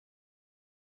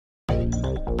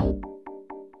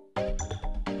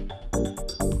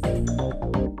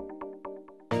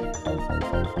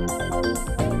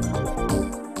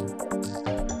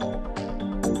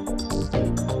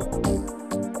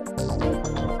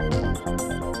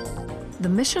The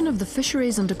mission of the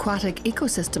Fisheries and Aquatic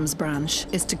Ecosystems branch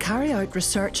is to carry out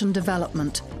research and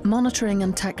development, monitoring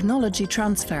and technology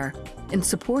transfer in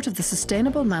support of the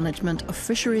sustainable management of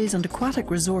fisheries and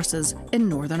aquatic resources in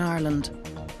Northern Ireland.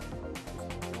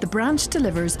 The branch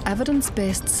delivers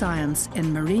evidence-based science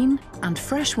in marine and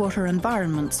freshwater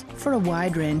environments for a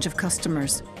wide range of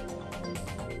customers.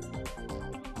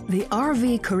 The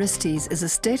RV Corystes is a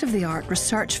state-of-the-art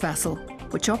research vessel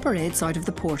which operates out of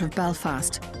the Port of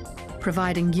Belfast,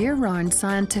 providing year-round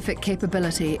scientific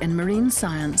capability in marine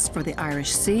science for the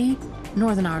Irish Sea,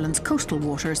 Northern Ireland's coastal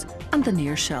waters and the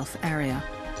near shelf area.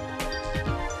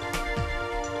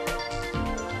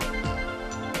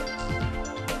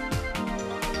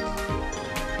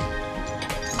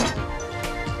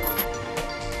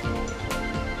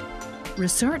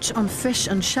 Research on fish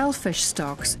and shellfish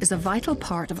stocks is a vital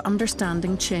part of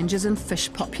understanding changes in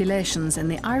fish populations in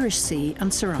the Irish Sea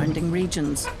and surrounding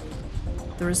regions.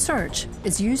 The research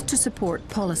is used to support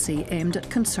policy aimed at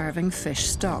conserving fish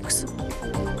stocks.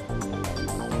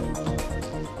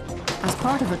 As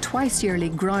part of a twice-yearly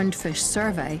ground fish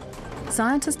survey,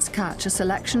 scientists catch a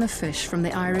selection of fish from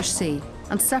the Irish Sea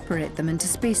and separate them into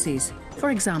species,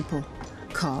 for example,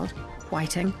 cod,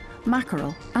 whiting,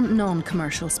 mackerel and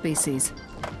non-commercial species.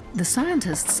 The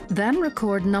scientists then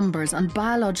record numbers and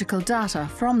biological data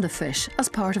from the fish as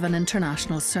part of an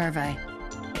international survey.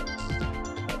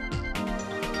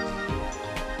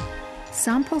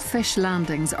 Sample fish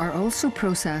landings are also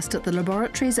processed at the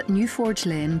laboratories at New Forge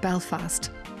Lane,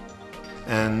 Belfast.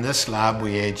 In this lab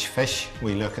we age fish.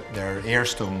 We look at their ear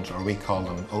stones, or we call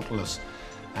them otoliths.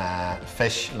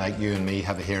 Fish like you and me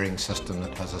have a hearing system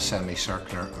that has a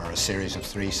semicircular or a series of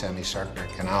 3 semicircular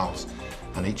canals,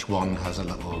 and each one has a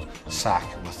little sac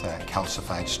with a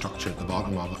calcified structure at the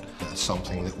bottom of it. It's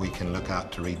something that we can look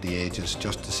at to read the ages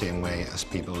just the same way as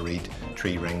people read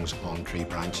tree rings on tree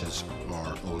branches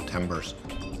or old timbers.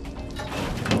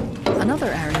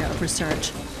 Another area of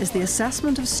research is the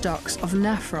assessment of stocks of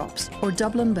nephrops or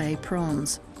Dublin Bay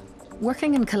prawns.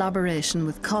 Working in collaboration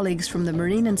with colleagues from the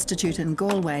Marine Institute in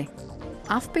Galway,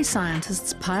 AFBI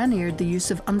scientists pioneered the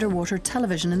use of underwater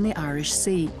television in the Irish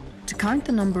Sea to count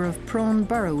the number of prawn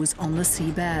burrows on the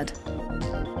seabed.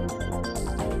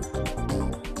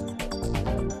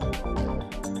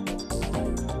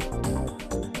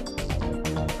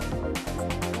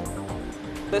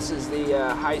 This is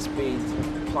the high-speed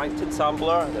plankton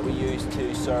sampler that we use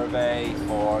to survey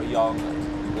for young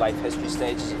life history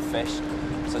stages of fish,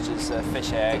 such as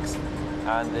fish eggs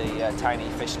and the tiny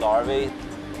fish larvae.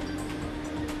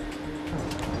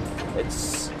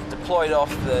 It's deployed off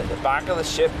the back of the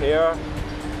ship here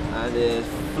and is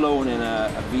flown in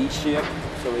a V shape,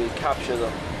 so we capture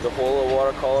the whole of the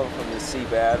water column from the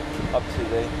seabed up to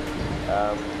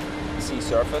the sea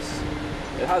surface.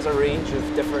 It has a range of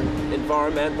different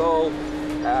environmental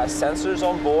sensors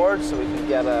on board, so we can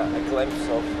get a glimpse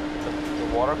of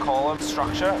the water column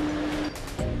structure.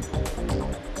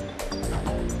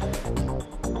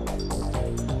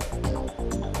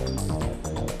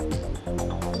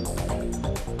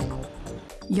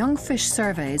 Young fish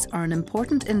surveys are an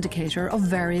important indicator of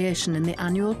variation in the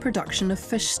annual production of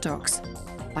fish stocks.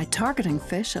 By targeting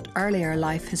fish at earlier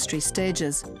life history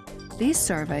stages, these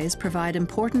surveys provide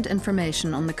important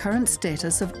information on the current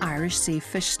status of Irish Sea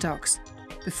fish stocks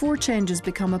before changes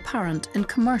become apparent in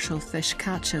commercial fish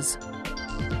catches.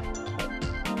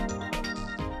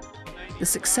 The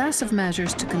success of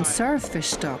measures to conserve fish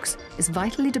stocks is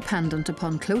vitally dependent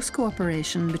upon close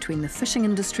cooperation between the fishing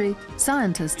industry,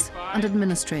 scientists and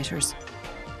administrators.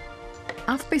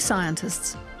 AFBI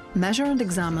scientists measure and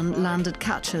examine landed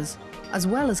catches, as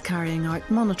well as carrying out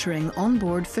monitoring on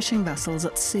board fishing vessels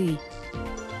at sea.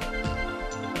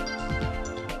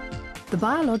 The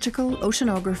Biological,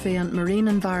 Oceanography and Marine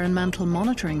Environmental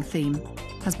Monitoring theme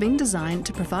has been designed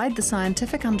to provide the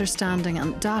scientific understanding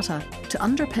and data to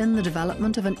underpin the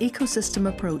development of an ecosystem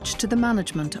approach to the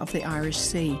management of the Irish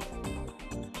Sea.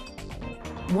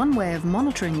 One way of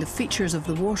monitoring the features of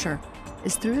the water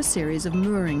is through a series of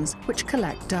moorings which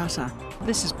collect data.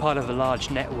 This is part of a large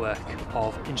network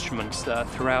of instruments that are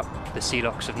throughout the sea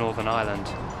locks of Northern Ireland.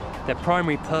 Their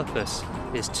primary purpose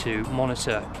is to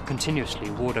monitor continuously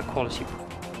water quality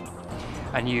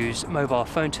and use mobile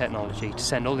phone technology to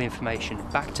send all the information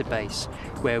back to base,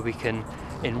 where we can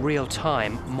in real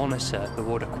time monitor the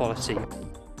water quality.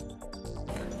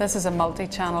 This is a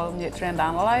multi-channel nutrient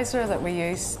analyzer that we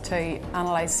use to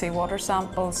analyse seawater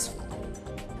samples.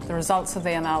 The results of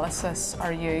the analysis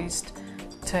are used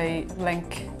to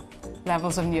link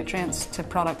levels of nutrients to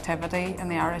productivity in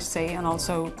the Irish Sea and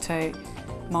also to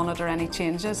monitor any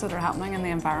changes that are happening in the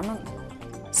environment.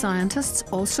 Scientists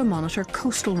also monitor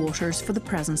coastal waters for the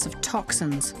presence of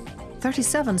toxins.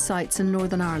 37 sites in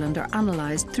Northern Ireland are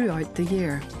analysed throughout the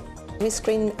year. We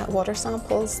screen water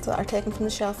samples that are taken from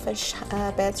the shellfish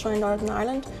beds around Northern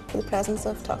Ireland for the presence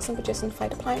of toxin-producing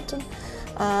phytoplankton.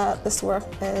 This work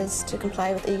is to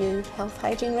comply with EU health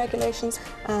hygiene regulations,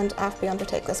 and AFBI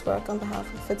undertake this work on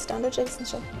behalf of Food Standards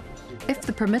Agency. If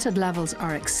the permitted levels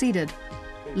are exceeded,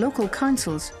 local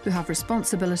councils, who have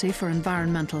responsibility for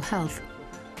environmental health,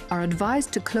 are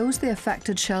advised to close the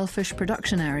affected shellfish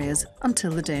production areas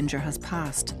until the danger has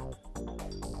passed.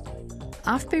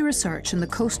 AFBI research in the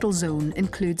coastal zone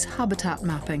includes habitat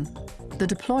mapping, the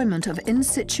deployment of in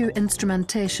situ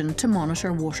instrumentation to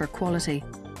monitor water quality,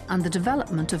 and the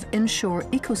development of inshore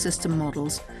ecosystem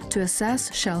models to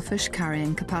assess shellfish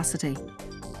carrying capacity.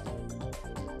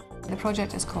 The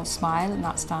project is called SMILE, and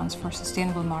that stands for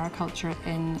Sustainable Mariculture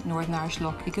in Northern Irish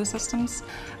Loch Ecosystems.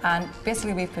 And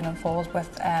basically we've been involved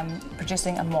with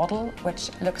producing a model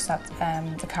which looks at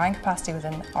the carrying capacity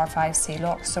within our 5 sea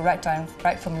lochs, so right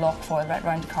from Loch Foyle right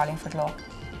round to Carlingford Loch.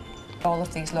 All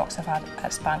of these lochs have had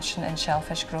expansion in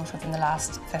shellfish growth within the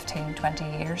last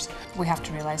 15-20 years. We have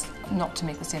to realise not to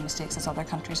make the same mistakes as other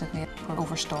countries have made. We're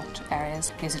overstocked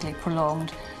areas, basically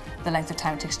prolonged the length of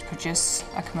time it takes to produce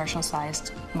a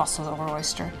commercial-sized mussel or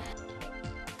oyster.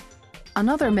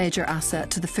 Another major asset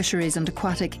to the Fisheries and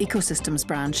Aquatic Ecosystems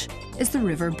branch is the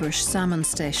River Bush Salmon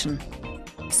Station.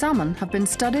 Salmon have been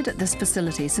studied at this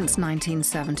facility since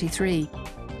 1973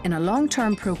 in a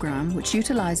long-term programme which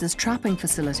utilises trapping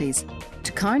facilities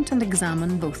to count and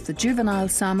examine both the juvenile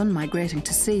salmon migrating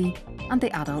to sea and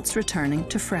the adults returning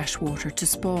to freshwater to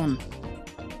spawn.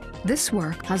 This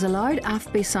work has allowed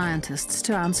AFBI scientists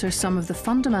to answer some of the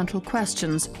fundamental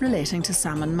questions relating to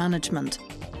salmon management,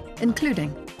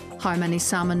 including how many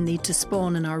salmon need to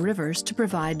spawn in our rivers to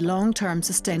provide long-term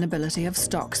sustainability of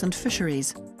stocks and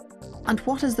fisheries, and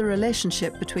what is the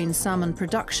relationship between salmon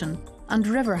production and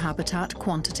river habitat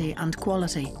quantity and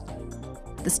quality.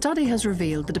 The study has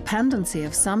revealed the dependency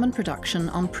of salmon production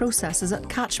on processes at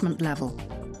catchment level,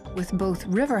 with both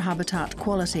river habitat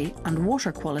quality and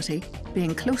water quality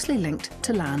being closely linked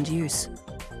to land use.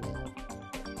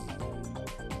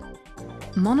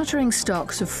 Monitoring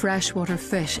stocks of freshwater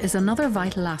fish is another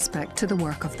vital aspect to the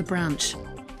work of the branch.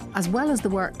 As well as the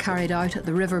work carried out at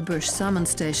the River Bush Salmon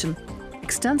Station,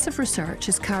 extensive research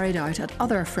is carried out at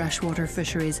other freshwater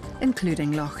fisheries,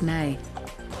 including Loch Ness.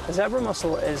 The zebra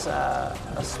mussel is a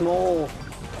small,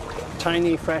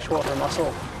 tiny freshwater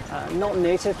mussel. Not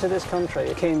native to this country.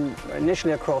 It came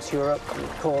initially across Europe and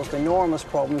caused enormous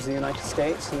problems in the United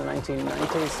States in the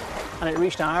 1990s. And it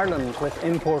reached Ireland with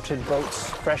imported boats,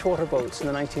 freshwater boats, in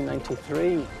the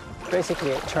 1993.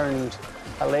 Basically, it turned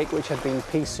a lake which had been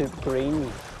pea soup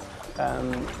green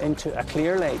into a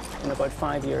clear lake in about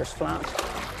 5 years flat.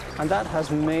 And that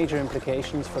has major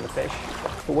implications for the fish.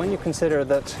 But when you consider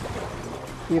that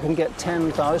you can get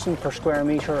 10,000 per square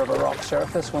metre of a rock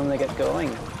surface when they get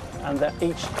going, and that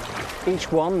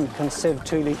each one can sieve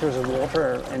 2 litres of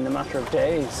water in a matter of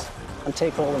days and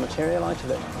take all the material out of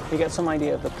it, you get some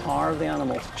idea of the power of the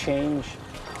animal to change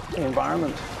the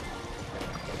environment.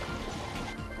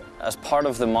 As part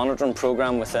of the monitoring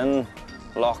programme within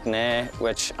Loch Ness,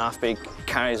 which AFBI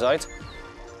carries out,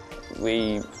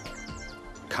 we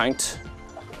count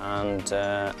and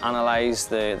analyse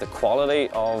the quality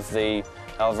of the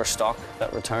elver stock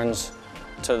that returns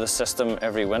to the system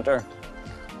every winter.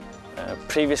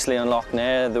 Previously on Loch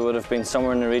Ness there would have been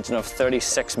somewhere in the region of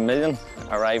 36 million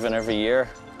arriving every year,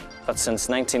 but since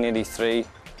 1983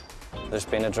 there's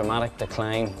been a dramatic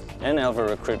decline in elver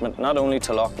recruitment, not only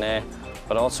to Loch Ness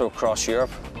but also across Europe.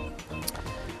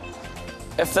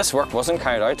 If this work wasn't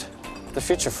carried out, the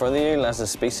future for the eel as a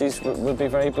species would be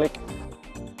very bleak.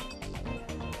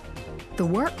 The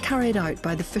work carried out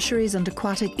by the Fisheries and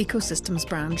Aquatic Ecosystems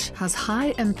branch has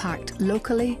high impact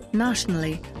locally,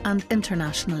 nationally and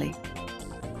internationally.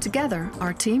 Together,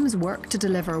 our teams work to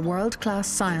deliver world-class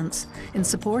science in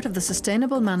support of the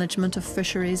sustainable management of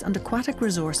fisheries and aquatic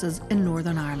resources in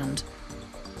Northern Ireland.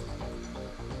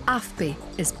 AFBI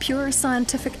is pure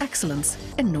scientific excellence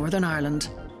in Northern Ireland.